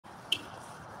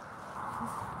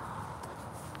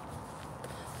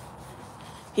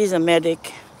He's a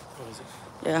medic. What is it?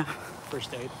 Yeah.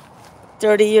 First aid?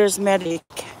 30 years medic.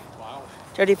 Wow.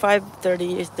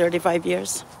 35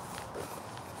 years.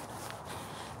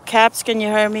 Caps, can you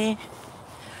hear me?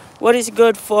 What is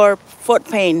good for foot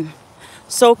pain?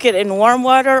 Soak it in warm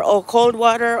water or cold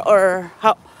water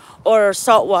or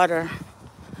salt water.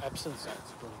 Epsom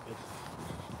salt's really good.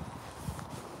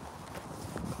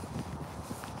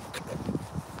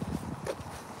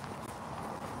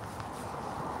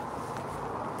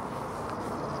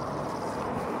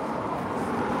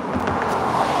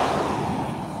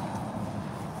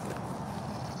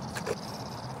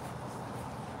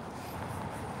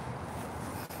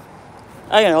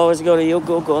 I can always go to your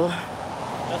Google.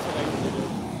 That's what I used to do.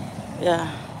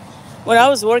 Yeah. When I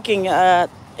was working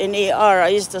in ER, I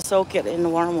used to soak it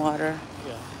in warm water.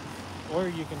 Yeah. Or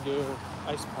you can do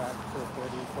ice pack for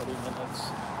 40 minutes.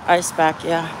 Ice pack,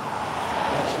 yeah.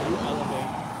 Which you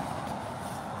elevate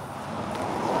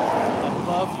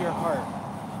above your heart.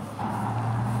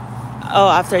 Oh,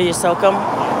 after you soak them?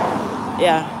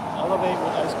 Yeah. Elevate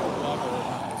with ice cold water, or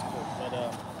not ice cold,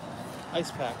 but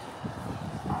ice pack.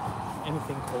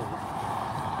 Anything cold.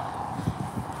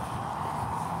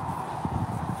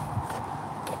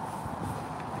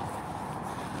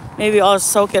 Maybe I'll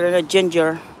soak it in a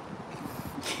ginger.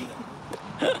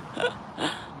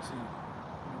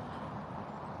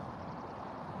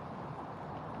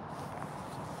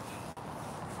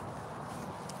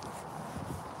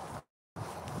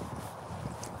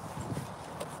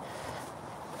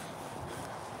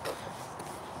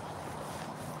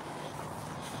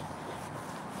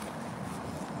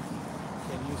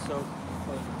 Can you soak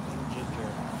in ginger?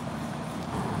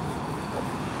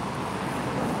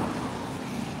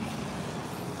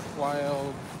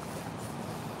 Wild.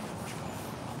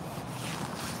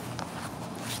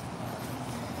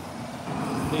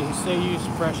 They say use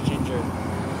fresh ginger.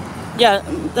 Yeah,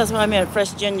 that's what I meant,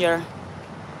 fresh ginger.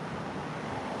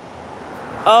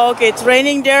 Oh, okay, it's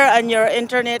raining there and your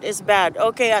internet is bad.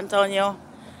 Okay, Antonio.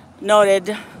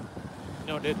 Noted.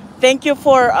 Noted. Thank you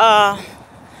for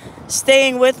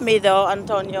staying with me though,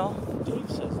 Antonio. Dave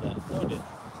says that. Noted.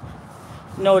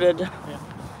 Noted. Yeah.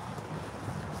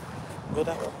 Go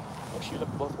that way. Make sure you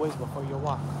look both ways before you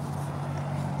walk.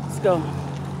 Let's go.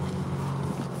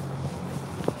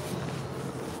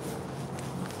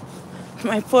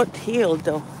 My foot healed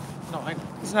though. No, I know.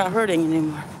 It's not hurting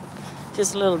anymore.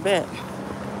 Just a little bit.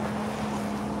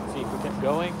 See, if we kept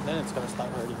going, then it's going to start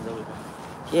hurting really bad.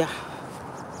 Yeah.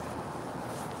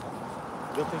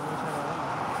 Good thing we turned around.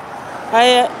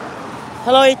 Hi.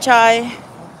 Hello, Ichai.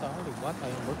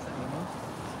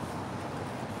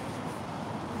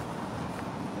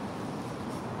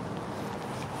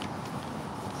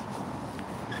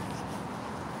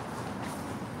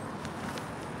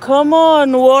 Come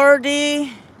on,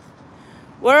 Wardy.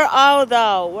 Where art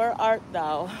thou? Where art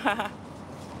thou?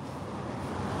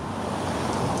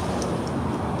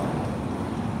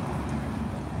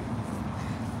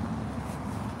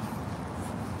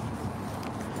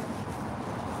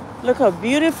 Look how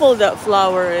beautiful that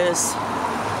flower is.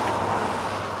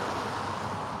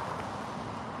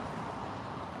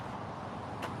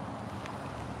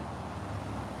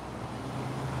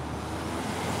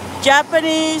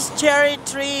 Japanese cherry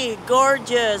tree,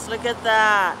 gorgeous. Look at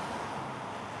that.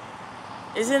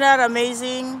 Isn't that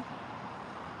amazing?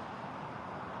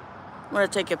 I'm gonna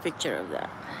take a picture of that.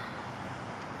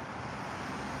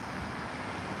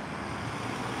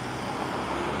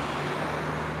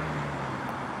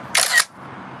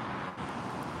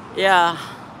 Yeah,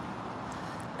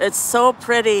 it's so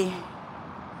pretty.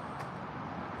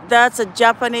 That's a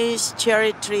Japanese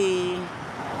cherry tree.